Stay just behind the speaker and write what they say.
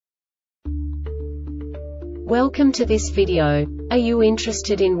Welcome to this video. Are you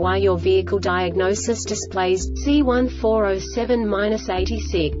interested in why your vehicle diagnosis displays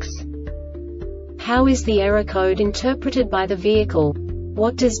C1407-86? How is the error code interpreted by the vehicle?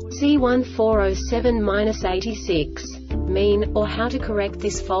 What does C1407-86 mean, or how to correct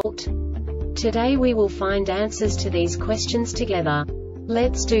this fault? Today we will find answers to these questions together.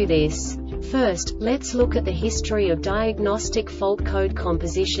 Let's do this. First, let's look at the history of diagnostic fault code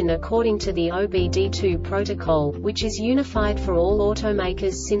composition according to the OBD2 protocol, which is unified for all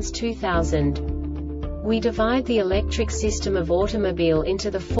automakers since 2000. We divide the electric system of automobile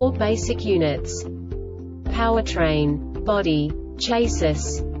into the four basic units: powertrain, body,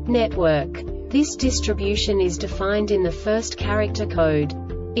 chassis, network. This distribution is defined in the first character code.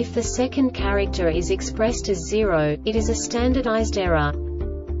 If the second character is expressed as 0, it is a standardized error.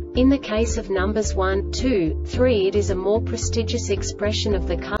 In the case of numbers 1, 2, 3, it is a more prestigious expression of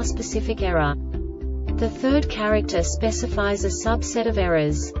the car-specific error. The third character specifies a subset of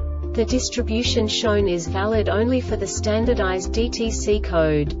errors. The distribution shown is valid only for the standardized DTC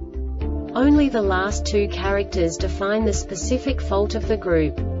code. Only the last two characters define the specific fault of the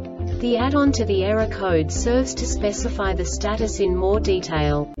group. The add-on to the error code serves to specify the status in more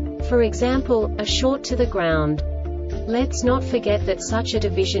detail. For example, a short to the ground. Let's not forget that such a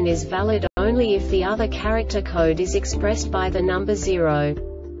division is valid only if the other character code is expressed by the number 0.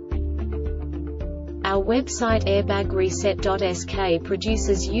 Our website airbagreset.sk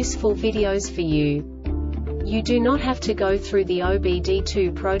produces useful videos for you. You do not have to go through the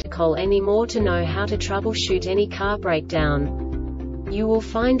OBD2 protocol anymore to know how to troubleshoot any car breakdown. You will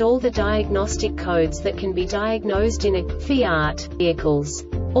find all the diagnostic codes that can be diagnosed in a Fiat vehicles.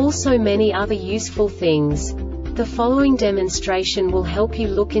 Also many other useful things. The following demonstration will help you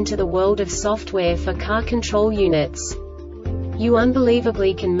look into the world of software for car control units. You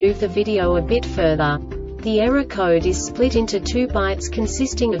unbelievably can move the video a bit further. The error code is split into 2 bytes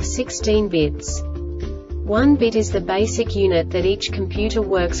consisting of 16 bits. 1 bit is the basic unit that each computer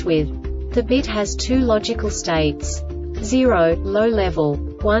works with. The bit has 2 logical states: 0, low level,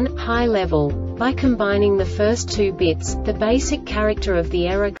 1, high level. By combining the first 2 bits, the basic character of the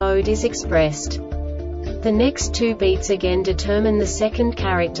error code is expressed. The next 2 beats again determine the second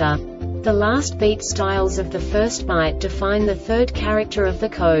character. The last beat styles of the first byte define the third character of the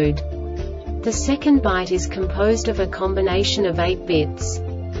code. The second byte is composed of a combination of 8 bits.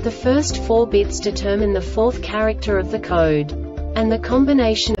 The first 4 bits determine the fourth character of the code. And the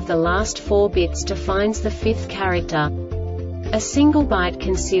combination of the last 4 bits defines the fifth character. A single byte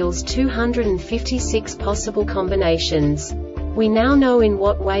conceals 256 possible combinations. We now know in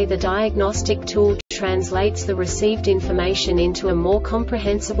what way the diagnostic tool translates the received information into a more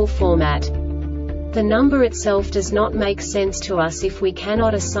comprehensible format. The number itself does not make sense to us if we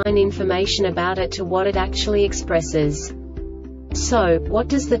cannot assign information about it to what it actually expresses. So, what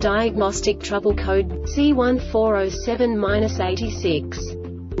does the diagnostic trouble code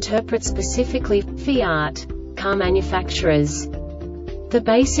C1407-86 interpret specifically for Fiat car manufacturers? The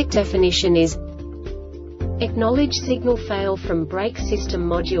basic definition is: acknowledge signal fail from brake system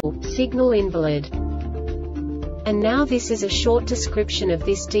module, signal invalid. And now this is a short description of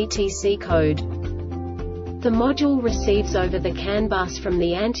this DTC code. The module receives over the CAN bus from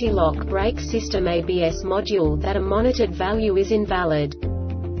the anti-lock brake system ABS module that a monitored value is invalid.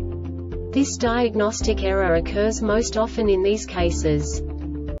 This diagnostic error occurs most often in these cases: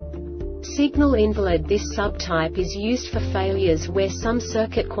 signal invalid. This subtype is used for failures where some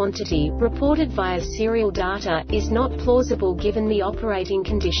circuit quantity, reported via serial data, is not plausible given the operating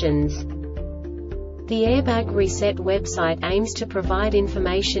conditions. The Airbag Reset website aims to provide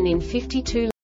information in 52